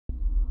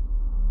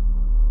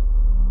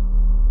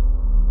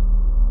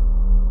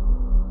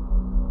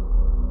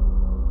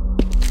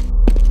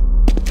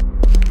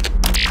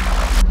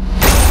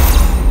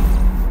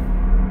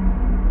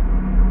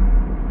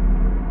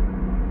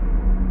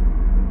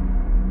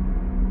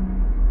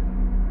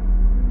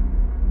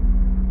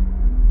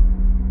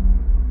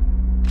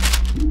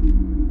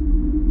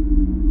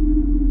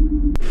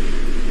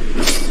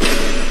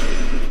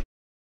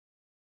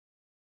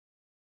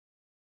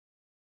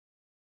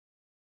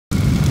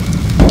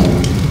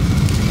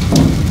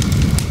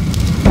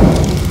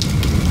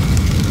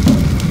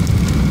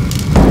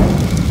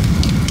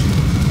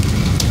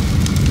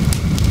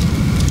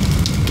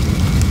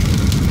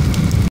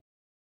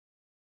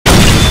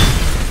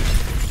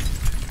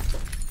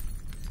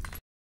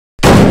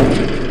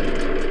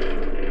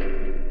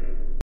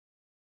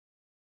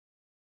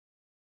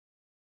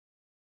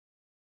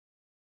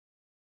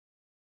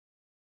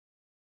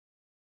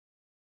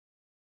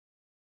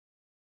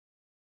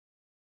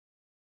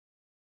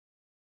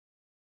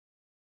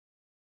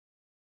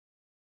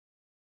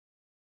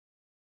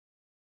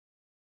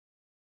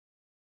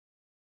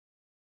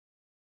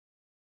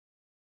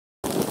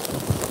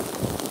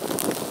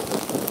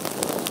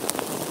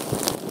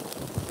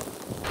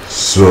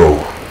So,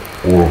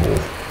 Orville,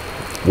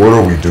 what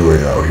are we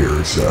doing out here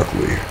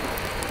exactly?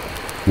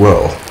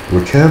 Well,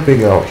 we're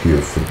camping out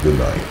here for the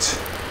night,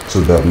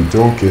 so that we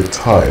don't get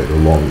tired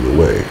along the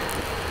way.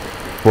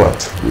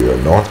 But we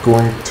are not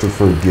going to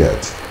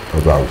forget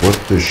about what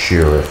the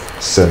sheriff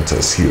sent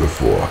us here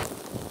for.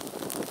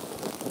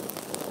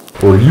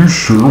 Are you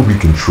sure we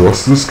can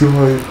trust this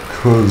guy?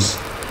 'Cause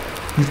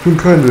he's been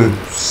kinda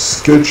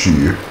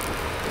sketchy.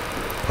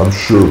 I'm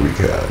sure we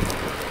can,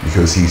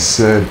 because he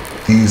said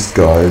these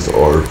guys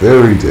are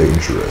very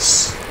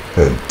dangerous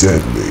and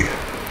deadly.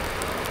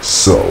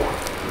 So,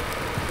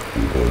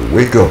 we're going to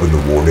wake up in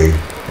the morning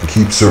and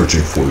keep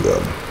searching for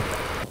them.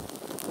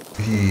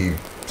 He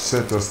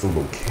sent us the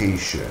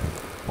location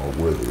on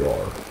where they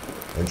are,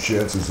 and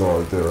chances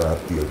are they're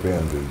at the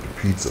abandoned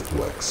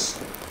pizzaplex.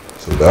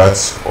 So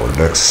that's our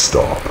next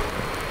stop.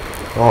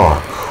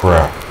 Ah,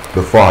 crap.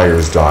 The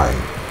fire's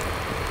dying.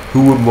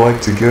 Who would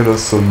like to get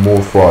us some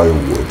more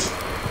firewood?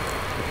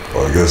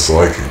 I guess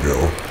I can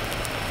go.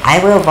 I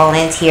will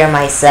volunteer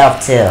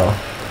myself too.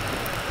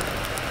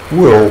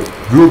 Well,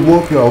 good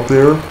luck out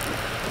there.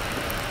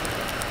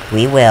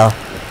 We will.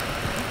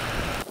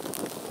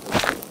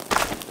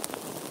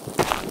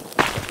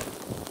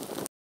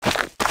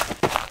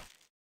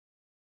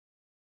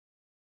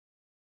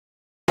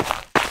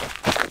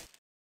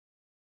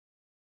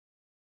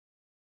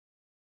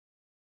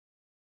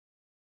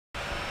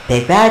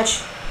 Big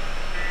Badge?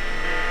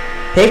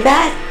 Big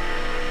Bad?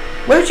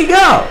 Where'd you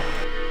go?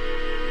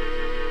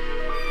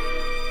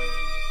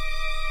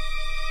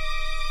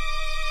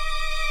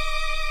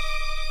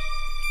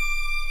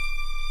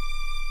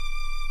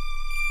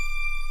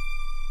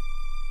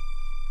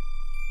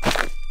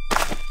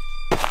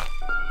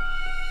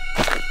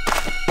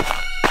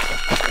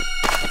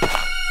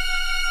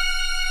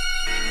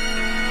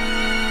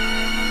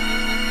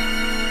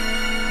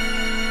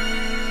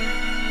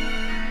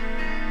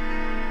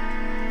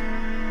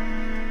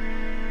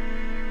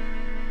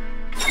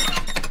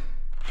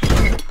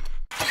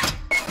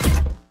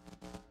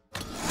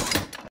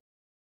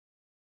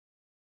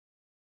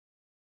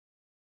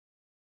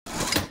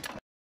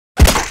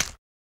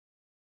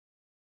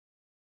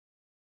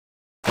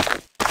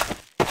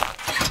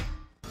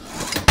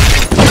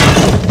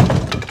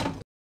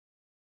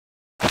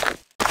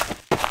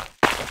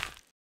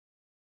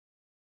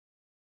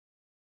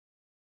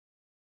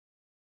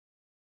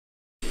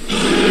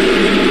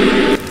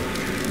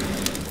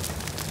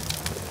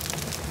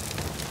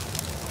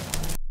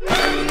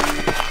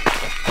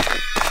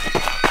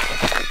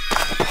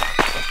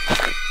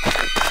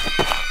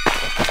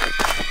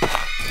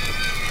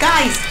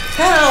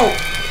 Help!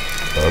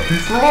 Happy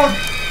Frog!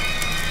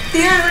 The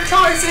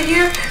animatronics are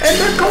here and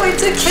they're going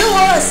to kill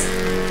us!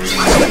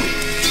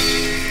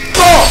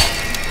 Oh!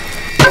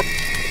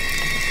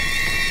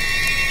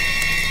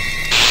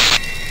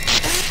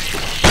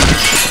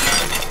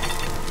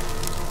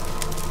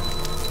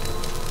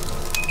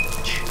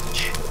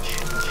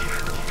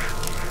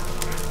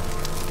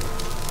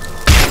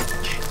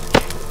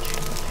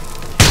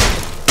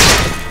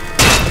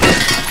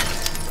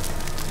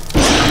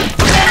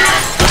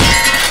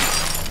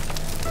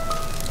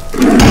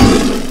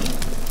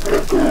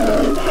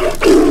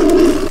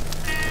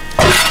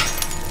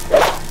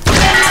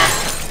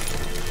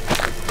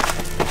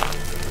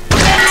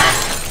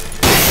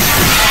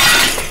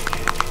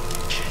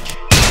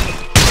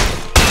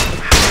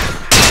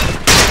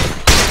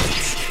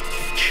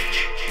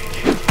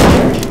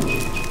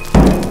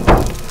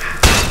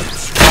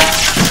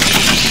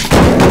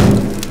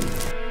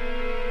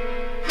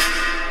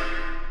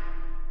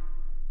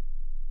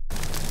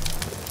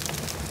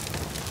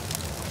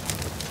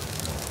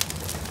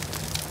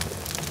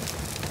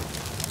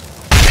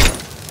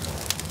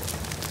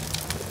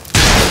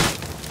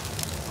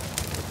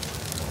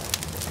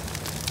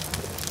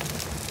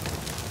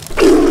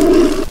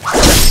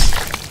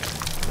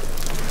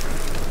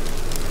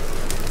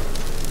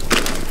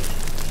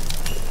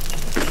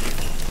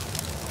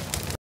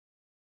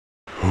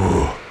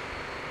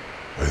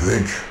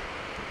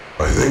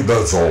 I think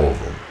that's all of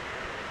them.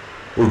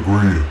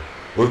 Agreed.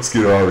 Let's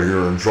get out of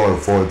here and try to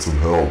find some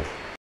help.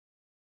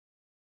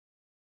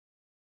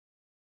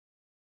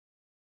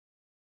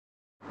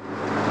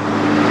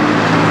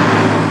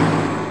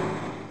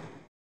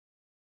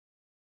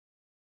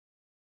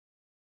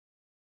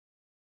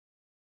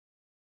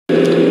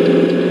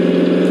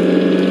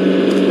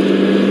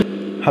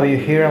 Have you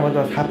heard about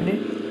what's happening?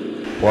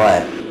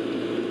 What?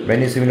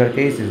 Many similar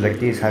cases like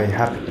this have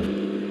happened.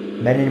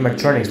 Many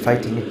animatronics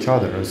fighting each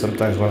other and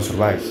sometimes one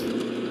survives.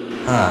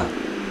 Huh.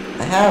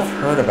 I have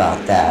heard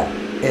about that.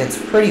 It's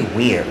pretty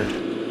weird.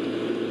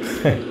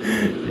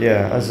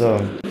 Yeah, also,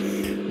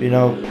 you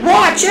know.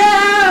 Watch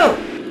out!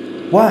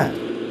 What?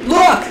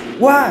 Look!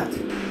 What?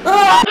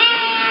 Ah!